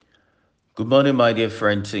Good morning, my dear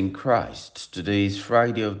friends in Christ. Today is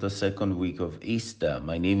Friday of the second week of Easter.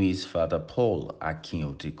 My name is Fada Paul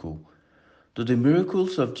Akinyotiku. Do the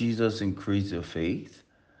miracles of Jesus increase your faith?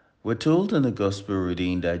 We're told in the Gospel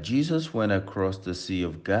reading that Jesus went across the Sea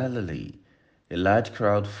of Galilee. A large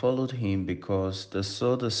crowd followed him because they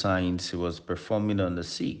saw the signs he was performing on the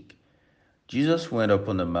sick. Jesus went up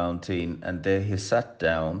on a mountain and there he sat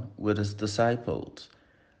down with his disciples.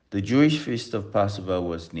 The Jewish feast of Passover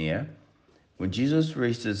was near. When Jesus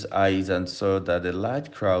raised his eyes and saw that a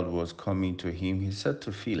large crowd was coming to him, he said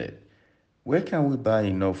to Philip, "Where can we buy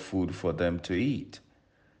enough food for them to eat?"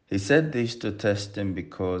 He said this to test him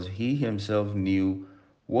because he himself knew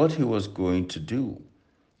what he was going to do.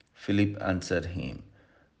 Philip answered him,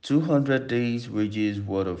 200 days' wages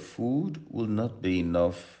worth of food will not be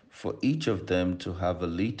enough for each of them to have a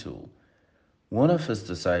little. One of his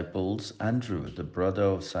disciples, Andrew, the brother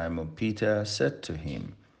of Simon Peter, said to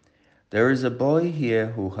him, "There is a boy here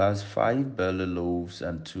who has 5 barley loaves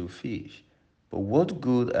and 2 fish. But what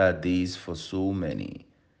good are these for so many?"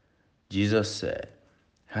 Jesus said,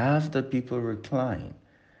 "Have the people recline."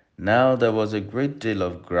 Now there was a great deal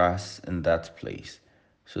of grass in that place.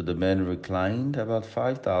 So the men reclined, about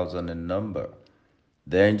 5,000 in number.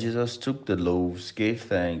 Then Jesus took the loaves, gave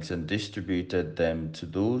thanks, and distributed them to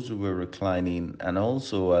those who were reclining, and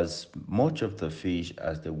also as much of the fish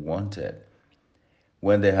as they wanted.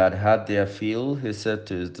 When they had had their fill, he said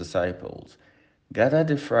to his disciples, "Gather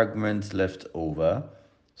the fragments left over,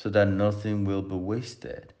 so that nothing will be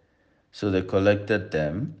wasted." So they collected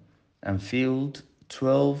them and filled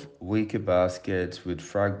 12 wicker baskets with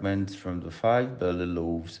fragments from the 5 barley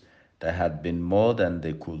loaves that had been more than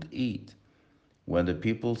they could eat. When the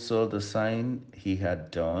people saw the sign he had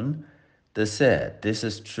done, they said, "This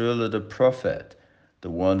is truly the prophet, the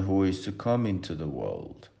one who is to come into the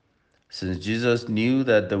world." Since Jesus knew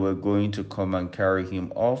that they were going to come and carry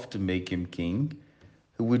him off to make him king,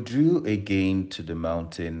 he withdrew again to the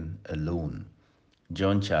mountain alone.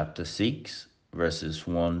 John chapter 6, verses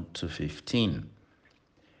 1 to 15.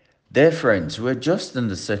 Dear friends, we're just in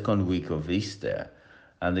the second week of Easter,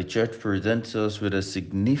 and the church presents us with a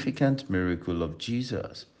significant miracle of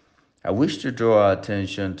Jesus. I wish to draw our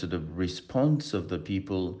attention to the response of the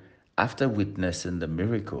people after witnessing the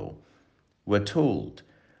miracle. We're told,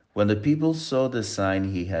 when the people saw the sign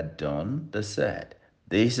he had done, they said,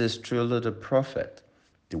 "This is truly the prophet,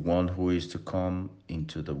 the one who is to come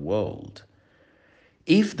into the world."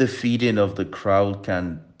 If the feeding of the crowd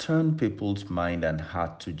can turn people's mind and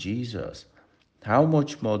heart to Jesus, how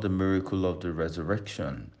much more the miracle of the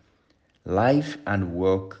resurrection? Life and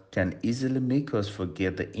work can easily make us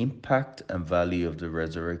forget the impact and value of the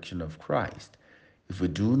resurrection of Christ if we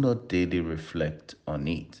do not daily reflect on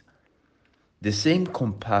it. The same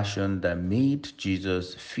compassion that made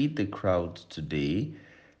Jesus feed the crowd today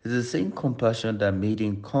is the same compassion that made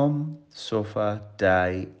him come, suffer,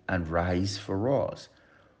 die, and rise for us.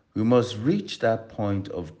 We must reach that point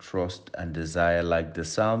of trust and desire, like the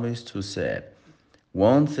psalmist who said,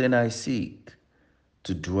 "One thing I seek,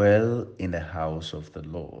 to dwell in the house of the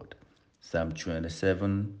Lord." Psalm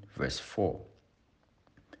 27, verse 4.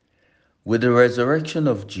 With the resurrection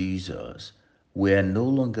of Jesus, we are no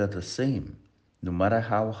longer the same. No matter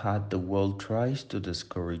how hard the world tries to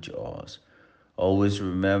discourage us, always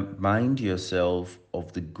remind yourself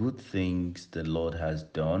of the good things the Lord has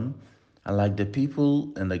done. And like the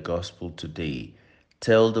people in the gospel today,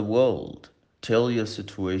 tell the world, tell your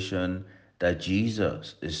situation that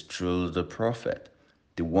Jesus is truly the prophet,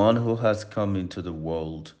 the one who has come into the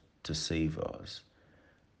world to save us.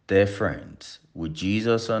 Dear friends, with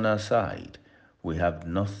Jesus on our side, we have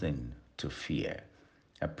nothing to fear.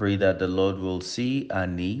 I pray that the Lord will see our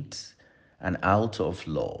needs and out of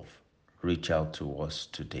love, reach out to us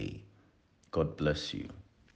today. God bless you.